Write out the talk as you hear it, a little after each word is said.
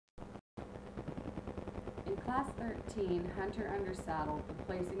Class 13, Hunter under Saddle, the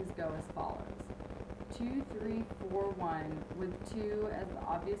placings go as follows. 2, 3, 4, 1, with 2 as the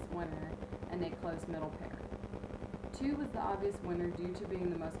obvious winner and a close middle pair. 2 was the obvious winner due to being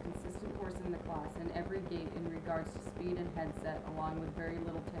the most consistent horse in the class in every gait in regards to speed and headset, along with very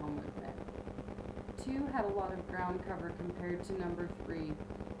little tail movement. 2 had a lot of ground cover compared to number 3,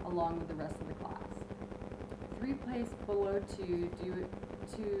 along with the rest of the class. 3 placed below 2 due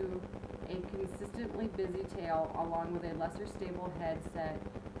to a consistently busy tail, along with a lesser stable headset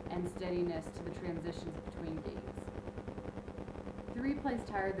and steadiness to the transitions between gaits. 3 placed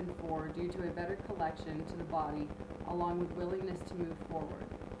higher than 4 due to a better collection to the body, along with willingness to move forward,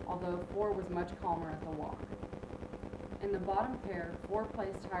 although 4 was much calmer at the walk. In the bottom pair, 4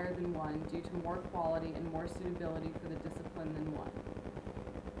 placed higher than 1 due to more quality and more suitability for the discipline than 1.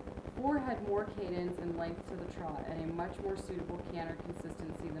 4 had more cadence and length to the trot and a much more suitable canter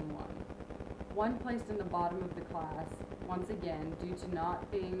consistency than 1. 1 placed in the bottom of the class, once again, due to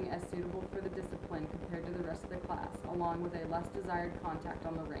not being as suitable for the discipline compared to the rest of the class, along with a less desired contact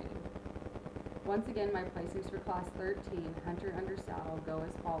on the rein. Once again, my placings for Class 13, Hunter under Saddle, go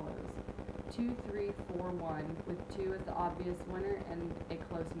as follows. 2, 3, 4, 1, with 2 as the obvious winner and a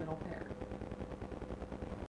close middle pair.